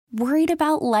Worried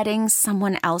about letting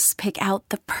someone else pick out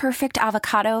the perfect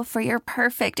avocado for your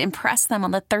perfect impress them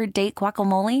on the third date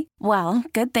guacamole? Well,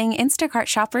 good thing Instacart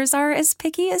shoppers are as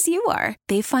picky as you are.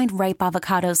 They find ripe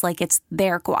avocados like it's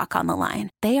their guac on the line.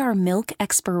 They are milk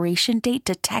expiration date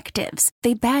detectives.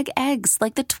 They bag eggs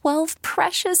like the 12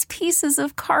 precious pieces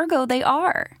of cargo they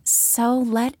are. So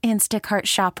let Instacart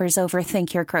shoppers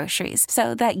overthink your groceries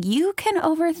so that you can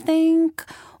overthink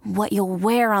what you'll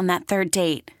wear on that third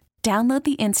date. Download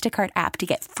the Instacart app to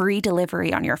get free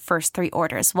delivery on your first 3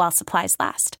 orders while supplies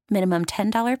last. Minimum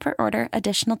 $10 per order.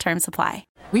 Additional terms apply.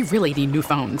 We really need new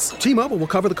phones. T-Mobile will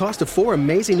cover the cost of 4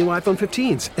 amazing new iPhone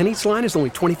 15s, and each line is only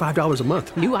 $25 a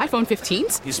month. New iPhone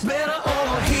 15s? It's better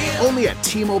over here. Only at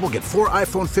T-Mobile, get 4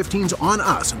 iPhone 15s on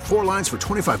us and 4 lines for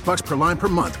 $25 per line per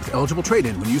month with eligible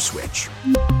trade-in when you switch.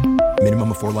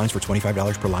 Minimum of 4 lines for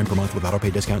 $25 per line per month with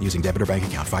autopay discount using debit or bank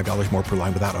account. $5 more per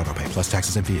line without autopay, plus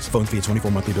taxes and fees. Phone fee at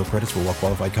 24 monthly bill credits for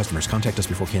well-qualified customers. Contact us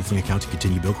before canceling account to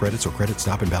continue bill credits or credit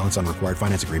stop and balance on required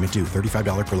finance agreement due.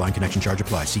 $35 per line connection charge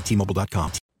applies. See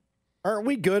T-Mobile.com. Aren't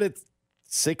we good at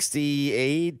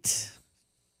 68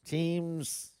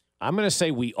 teams? I'm going to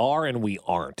say we are and we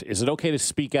aren't. Is it okay to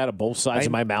speak out of both sides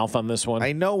of my mouth on this one?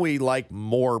 I know we like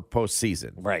more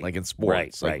postseason, right? Like in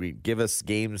sports. Right. We give us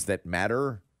games that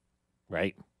matter.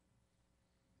 Right.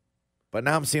 But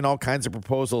now I'm seeing all kinds of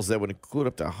proposals that would include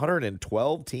up to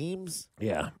 112 teams.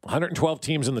 Yeah, 112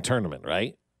 teams in the tournament,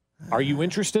 right? Are you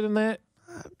interested in that?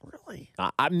 Not really.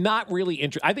 I'm not really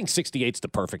interested. I think 68's the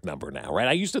perfect number now, right?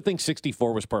 I used to think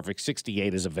 64 was perfect.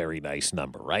 68 is a very nice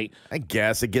number, right? I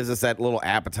guess it gives us that little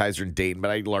appetizer in Dayton, but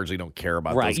I largely don't care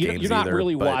about those games. You're not either,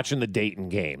 really watching the Dayton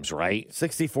games, right?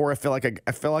 64, I feel like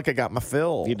I got my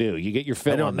fill. You do. You get your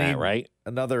fill on that, right?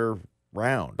 Another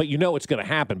round. But you know it's going to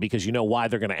happen because you know why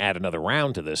they're going to add another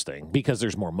round to this thing, because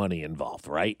there's more money involved,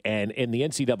 right? And in the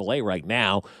NCAA right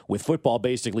now, with football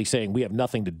basically saying we have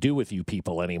nothing to do with you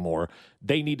people anymore,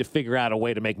 they need to figure out a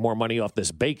way to make more money off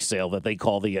this bake sale that they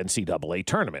call the NCAA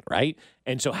tournament, right?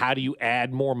 And so how do you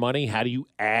add more money? How do you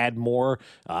add more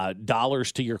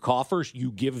dollars to your coffers?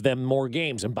 You give them more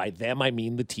games. And by them, I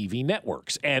mean the TV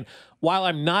networks. And while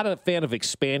I'm not a fan of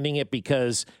expanding it,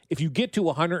 because if you get to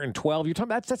 112, you're talking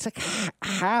that's like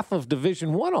half of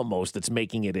Division I almost that's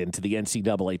making it into the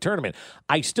NCAA tournament.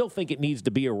 I still think it needs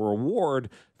to be a reward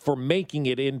for making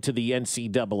it into the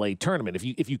NCAA tournament.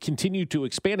 If you continue to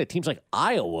expand it, teams like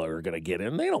Iowa are going to get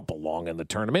in. They don't belong in the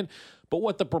tournament. But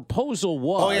what the proposal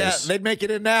was... Oh, yeah, they'd make it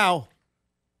in now.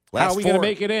 How are we going to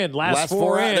make it in? Last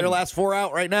four in. They're last 4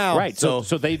 out right now. Right, so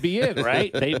they'd be in, right?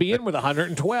 They'd be in with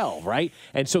 112, right?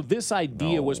 And so this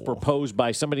idea was proposed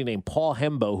by somebody named Paul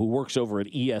Hembo, who works over at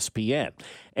ESPN.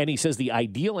 And he says the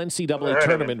ideal NCAA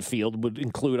tournament field would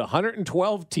include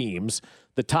 112 teams,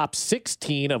 the top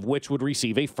 16 of which would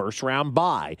receive a first-round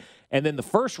bye. And then the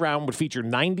first round would feature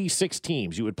 96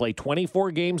 teams. You would play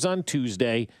 24 games on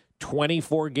Tuesday,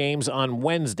 24 games on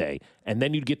Wednesday, and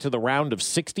then you'd get to the round of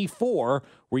 64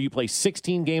 where you play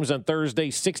 16 games on Thursday,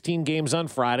 16 games on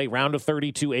Friday, round of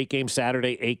 32, 8 games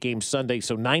Saturday, 8 games Sunday,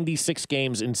 so 96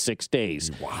 games in 6 days.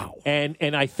 Wow. And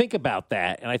I think about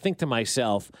that, and I think to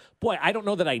myself, boy, I don't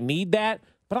know that I need that.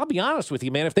 But I'll be honest with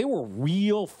you, man, if they were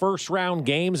real first-round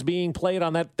games being played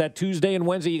on that Tuesday and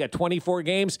Wednesday, you got 24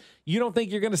 games, you don't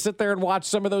think you're going to sit there and watch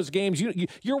some of those games?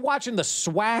 You're watching the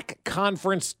SWAC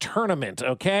conference tournament,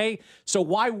 okay? So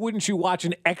why wouldn't you watch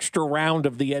an extra round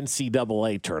of the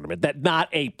NCAA tournament? That's not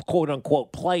a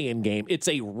quote-unquote play-in game. It's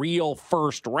a real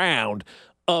first round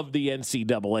of the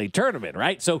NCAA tournament,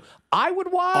 right? So I would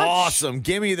watch. Awesome.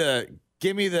 Give me the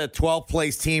 12th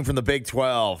place team from the Big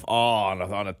 12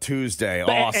 on a Tuesday.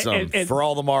 Awesome. And for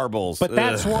all the marbles. But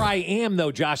that's where I am,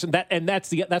 though, Josh. And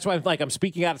that's why I'm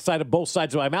speaking outside of both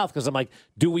sides of my mouth, because I'm like,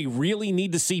 do we really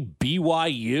need to see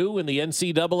BYU in the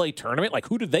NCAA tournament? Like,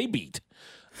 who did they beat?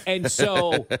 And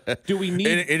so, do we need...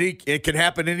 It can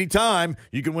happen anytime.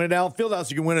 You can win at Allen Fieldhouse.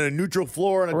 You can win at a neutral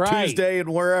floor on a Tuesday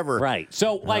and wherever. Right.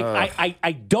 So,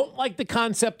 I don't like the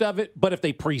concept of it, but if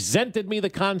they presented me the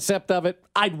concept of it,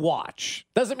 I'd watch.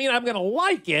 Doesn't mean I'm going to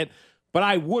like it, but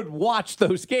I would watch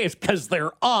those games because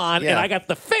they're on, and I got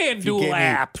the FanDuel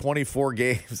app. 24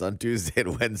 games on Tuesday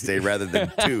and Wednesday rather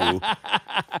than 2.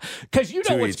 Because you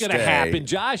know what's going to happen,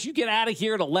 Josh. You get out of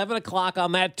here at 11 o'clock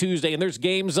on that Tuesday, and there's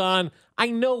games on. I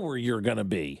know where you're going to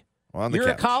be. You're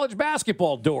a college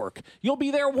basketball dork. You'll be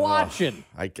there watching.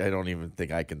 I don't even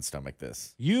think I can stomach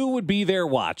this. You would be there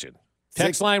watching.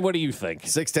 Text line, what do you think?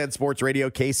 610 Sports Radio,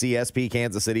 KCSP,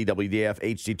 Kansas City, WDF,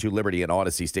 HD2 Liberty, and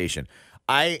Odyssey Station.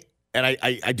 I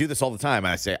do this all the time.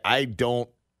 I say, I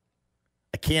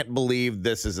can't believe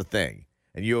this is a thing.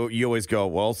 And you always go,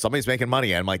 well, somebody's making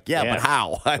money. And I'm like, yeah, but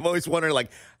how? I'm always wondering,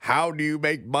 like, how do you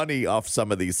make money off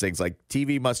some of these things? Like,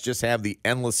 TV must just have the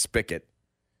endless spigot.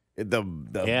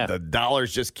 The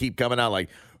dollars just keep coming out. Like,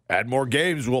 add more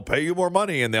games, we'll pay you more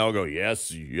money. And they'll go,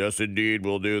 yes, indeed,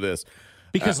 we'll do this.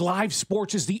 Because live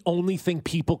sports is the only thing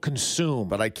people consume.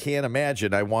 But I can't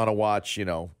imagine I want to watch,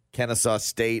 Kennesaw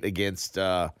State against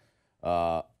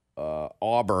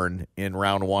Auburn in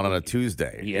round 1 on a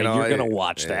Tuesday. Yeah, you're going to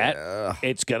watch that.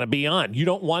 It's going to be on. You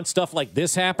don't want stuff like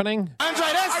this happening? Andre,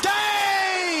 that's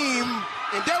game!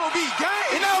 And that will be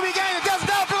game! And that will be game! And that's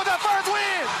Downfield that first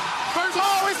win! We're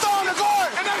throwing the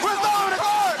court! We're throwing the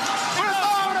court! We're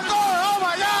throwing the court! Oh,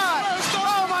 my God!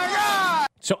 Oh, my God!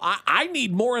 So I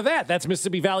need more of that. That's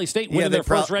Mississippi Valley State winning their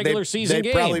first regular season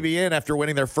game. They'd probably be in after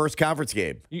winning their first conference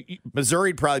game.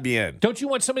 Missouri'd probably be in. Don't you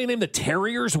want somebody named the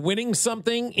Terriers winning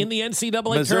something in the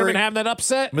NCAA tournament, having that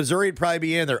upset? Missouri'd probably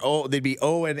be in. They'd be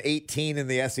 0-18 in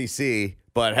the SEC.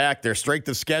 But, heck, their strength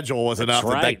of schedule was enough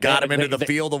that got them into the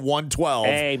field of 112.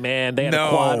 Hey, man, they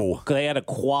had a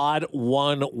quad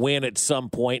 1 win at some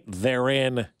point. They're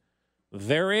in.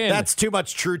 That's too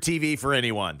much True TV for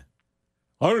anyone.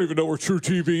 I don't even know where True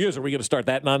TV is. Are we going to start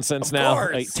that nonsense now?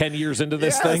 Like 10 years into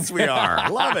this thing? Yes, we are.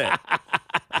 Love it.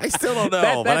 I still don't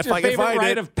know. That's but if your I can find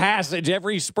rite it. of passage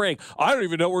every spring. I don't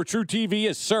even know where True TV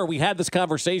is. Sir, we had this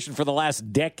conversation for the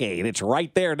last decade. It's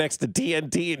right there next to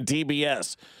TNT and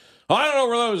TBS. I don't know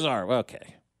where those are.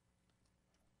 Okay.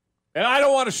 And I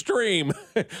don't want to stream.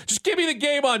 Just give me the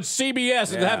game on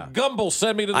CBS and have Gumble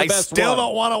send me to the best one. I still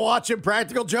don't want to watch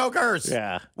Impractical Jokers.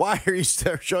 Yeah. Why are you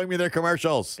still showing me their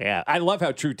commercials? Yeah. I love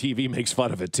how True TV makes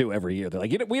fun of it, too, every year. They're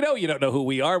like, we know you don't know who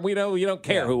we are. We know you don't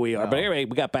care who we are. But anyway,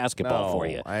 we got basketball for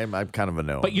you. I'm kind of a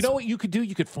no. But you know what you could do?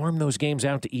 You could farm those games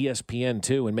out to ESPN,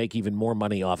 too, and make even more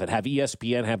money off it. Have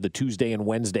ESPN have the Tuesday and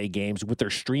Wednesday games with their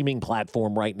streaming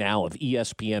platform right now of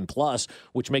ESPN Plus,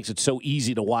 which makes it so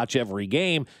easy to watch every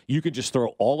game. You could just throw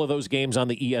all of those games on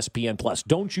the ESPN Plus.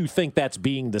 Don't you think that's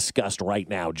being discussed right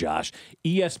now, Josh?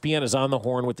 ESPN is on the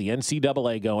horn with the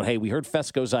NCAA going, hey, we heard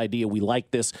Fesco's idea. We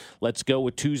like this. Let's go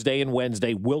with Tuesday and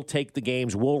Wednesday. We'll take the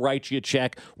games. We'll write you a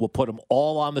check. We'll put them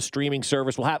all on the streaming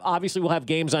service. We'll have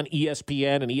games on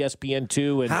ESPN and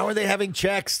ESPN2. And how are they having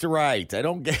checks to write? I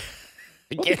don't get.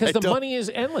 Because the money is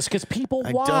endless. Because people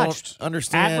watch. Don't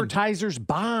understand. Advertisers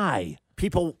buy.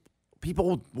 People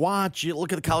watch. You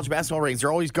look at the college basketball ratings;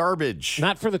 they're always garbage.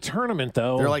 Not for the tournament,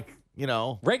 though. They're like,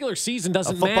 regular season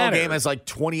doesn't matter. A football game has like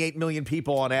 28 million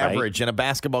people on average, and a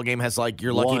basketball game has like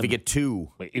you're lucky if you get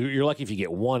 2. You're lucky if you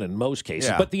get 1 in most cases.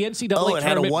 Yeah. But the NCAA it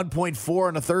had a 1.4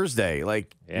 on a Thursday.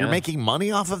 Like you're making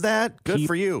money off of that. Good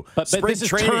for you. But this is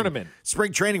tournament.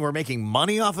 Spring training, we're making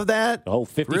money off of that. Oh,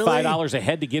 $55 a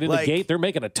head to get in the gate. They're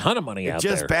making a ton of money out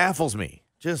there. It just baffles me.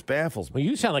 Just baffles me. Well,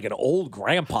 you sound like an old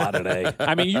grandpa today.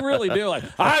 I mean, you really do. Like,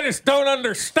 I just don't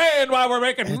understand why we're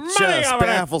making money out of it. Just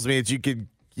baffles me that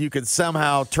you could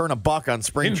somehow turn a buck on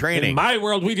spring training. In my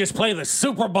world, we just play the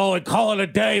Super Bowl and call it a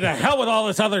day. To hell with all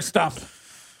this other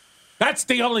stuff. That's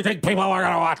the only thing people are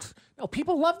going to watch. No,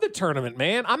 people love the tournament,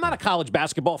 man. I'm not a college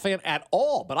basketball fan at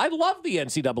all, but I love the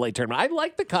NCAA tournament. I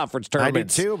like the conference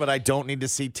tournaments. I do too, but I don't need to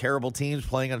see terrible teams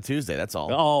playing on a Tuesday. That's all.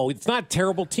 Oh, it's not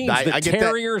terrible teams. The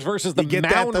Terriers versus the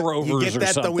Mound Rovers or something. You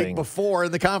get that the week before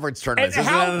in the conference tournaments. And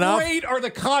Isn't that enough? How great are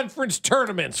the conference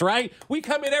tournaments, right? We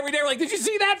come in every day, we're like, did you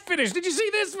see that finish? Did you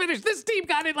see this finish? This team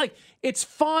got it. Like, it's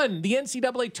fun. The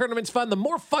NCAA tournament's fun. The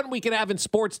more fun we can have in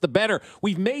sports, the better.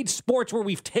 We've made sports where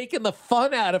we've taken the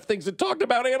fun out of things and talked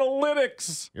about analytics.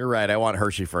 You're right. I want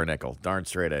Hershey for a nickel. Darn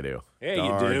straight I do. Yeah, you do.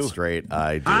 Darn straight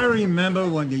I do. I remember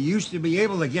when you used to be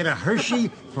able to get a Hershey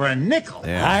for a nickel.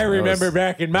 Yeah, I remember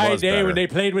back in my day when they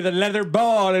played with a leather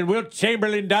ball and Wilt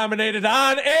Chamberlain dominated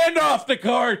on and off the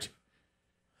court.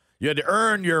 You had to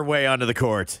earn your way onto the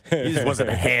court. It just wasn't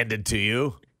handed to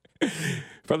you.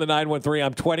 From the 913,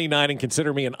 I'm 29 and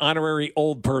consider me an honorary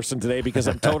old person today because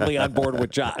I'm totally on board with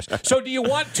Josh. So do you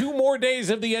want 2 more days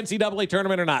of the NCAA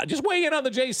tournament or not? Just weigh in on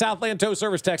the Jay Southland Tow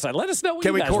Service text line. Let us know what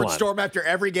you guys want. Can we court storm after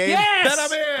every game? Yes! Then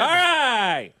I'm in! All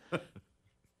right!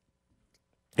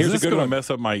 Is this going to mess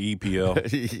up my EPL?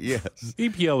 Yes.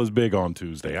 EPL is big on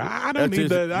Tuesday. I don't need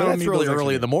that. That's really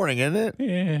early in the morning, isn't it?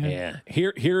 Yeah.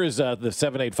 Here is the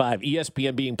 785.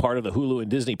 ESPN being part of the Hulu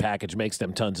and Disney package makes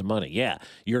them tons of money. Yeah,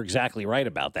 you're exactly right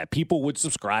about that. People would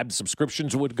subscribe.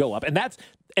 Subscriptions would go up. And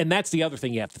that's the other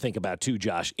thing you have to think about, too,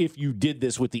 Josh. If you did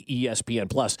this with the ESPN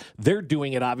Plus, they're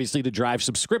doing it, obviously, to drive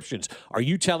subscriptions. Are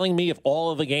you telling me if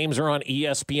all of the games are on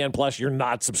ESPN Plus, you're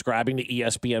not subscribing to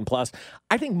ESPN Plus?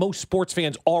 I think most sports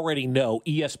fans already know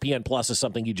ESPN Plus is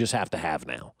something you just have to have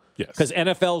now. Yes. Because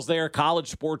NFL's there, college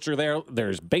sports are there,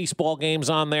 there's baseball games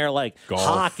on there, like golf.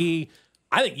 Hockey.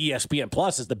 I think ESPN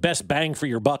Plus is the best bang for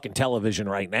your buck in television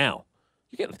right now.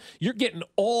 You're getting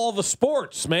all the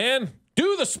sports, man.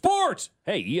 Do the sports.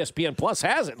 Hey, ESPN Plus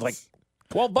has it, like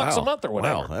 $12 a month or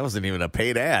whatever. Wow, that wasn't even a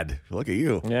paid ad. Look at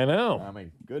you. Yeah, I know. I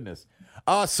mean, goodness.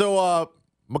 So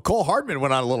McCole Hardman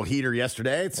went on a little heater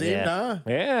yesterday, it seemed, huh?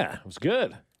 Yeah, it was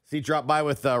good. So he dropped by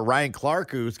with Ryan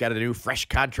Clark, who's got a new fresh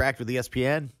contract with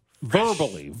ESPN.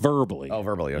 Verbally. Oh,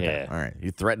 verbally. Okay. Yeah. All right. You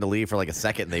threatened to leave for like a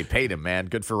second, and they paid him, man.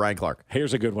 Good for Ryan Clark.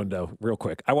 Here's a good one, though, real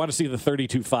quick. I want to see the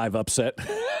 32-5 upset.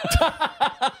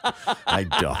 I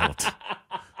don't.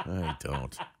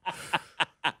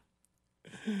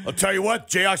 I'll tell you what,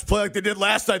 Jayhawks play like they did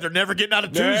last night. They're never getting out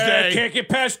of Tuesday. Can't get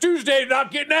past Tuesday,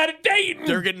 not getting out of Dayton.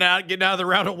 They're getting out of the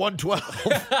round at 112.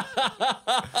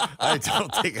 I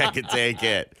don't think I can take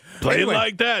it. Play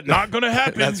like that. Not going to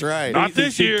happen. That's right. Not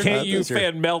this year. The KU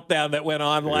fan meltdown that went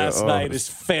on last night is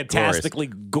fantastically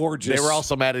gorgeous. They were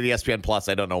also mad at ESPN Plus.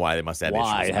 I don't know why. They must have issues.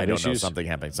 I don't know. Issues? Something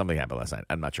happened last night.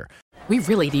 I'm not sure. We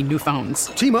really need new phones.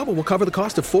 T-Mobile will cover the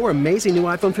cost of 4 amazing new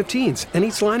iPhone 15s, and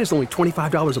each line is only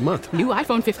 $25 a month. New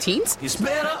iPhone 15s? It's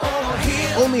better over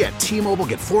here. Only at T-Mobile,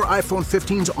 get 4 iPhone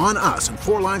 15s on us and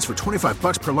 4 lines for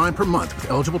 $25 per line per month with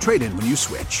eligible trade-in when you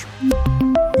switch.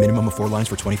 Minimum of 4 lines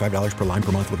for $25 per line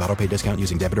per month with autopay discount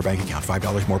using debit or bank account.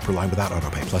 $5 more per line without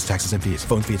autopay, plus taxes and fees.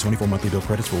 Phone fee at 24 monthly bill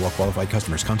credits for well-qualified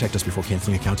customers. Contact us before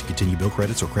canceling account to continue bill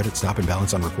credits or credit stop and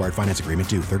balance on required finance agreement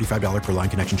due. $35 per line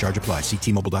connection charge applies. See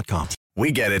T-Mobile.com.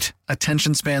 We get it.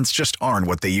 Attention spans just aren't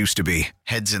what they used to be.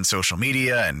 Heads in social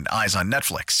media and eyes on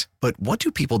Netflix. But what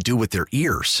do people do with their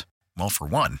ears? Well, for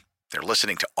one, they're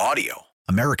listening to audio.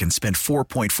 Americans spend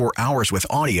 4.4 hours with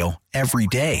audio every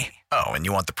day. Oh, and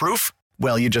you want the proof?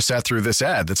 Well, you just sat through this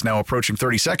ad that's now approaching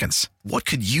 30 seconds. What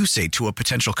could you say to a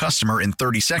potential customer in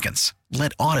 30 seconds?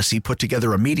 Let Odyssey put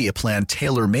together a media plan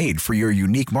tailor-made for your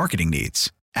unique marketing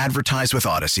needs. Advertise with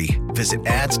Odyssey. Visit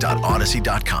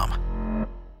ads.odyssey.com.